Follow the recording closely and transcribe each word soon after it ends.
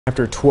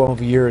After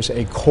 12 years,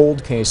 a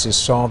cold case is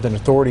solved, and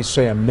authorities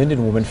say a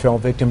Minden woman fell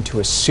victim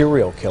to a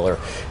serial killer.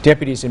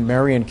 Deputies in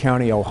Marion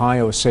County,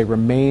 Ohio, say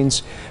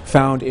remains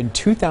found in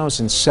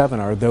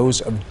 2007 are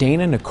those of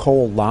Dana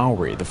Nicole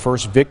Lowry, the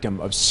first victim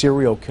of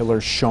serial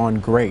killer Sean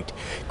Great.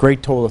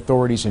 Great told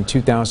authorities in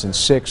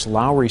 2006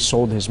 Lowry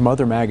sold his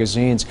mother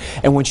magazines,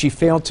 and when she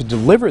failed to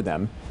deliver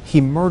them, he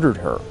murdered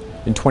her.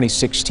 In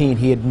 2016,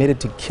 he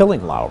admitted to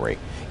killing Lowry.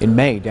 In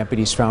May,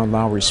 deputies found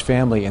Lowry's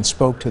family and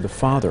spoke to the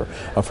father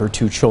of her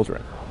two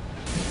children.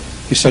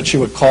 He said she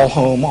would call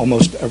home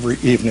almost every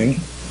evening,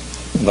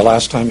 and the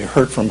last time he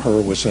heard from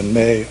her was in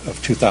May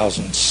of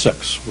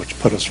 2006, which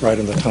put us right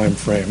in the time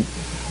frame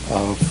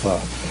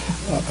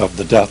of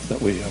the death that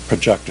we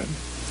projected.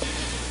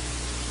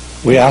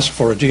 We asked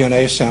for a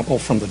DNA sample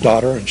from the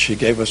daughter, and she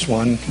gave us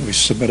one. We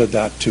submitted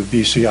that to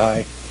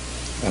BCI,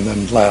 and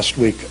then last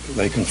week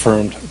they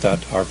confirmed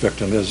that our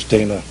victim is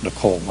Dana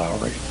Nicole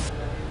Lowry.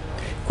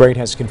 Great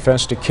has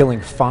confessed to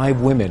killing 5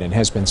 women and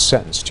has been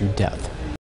sentenced to death.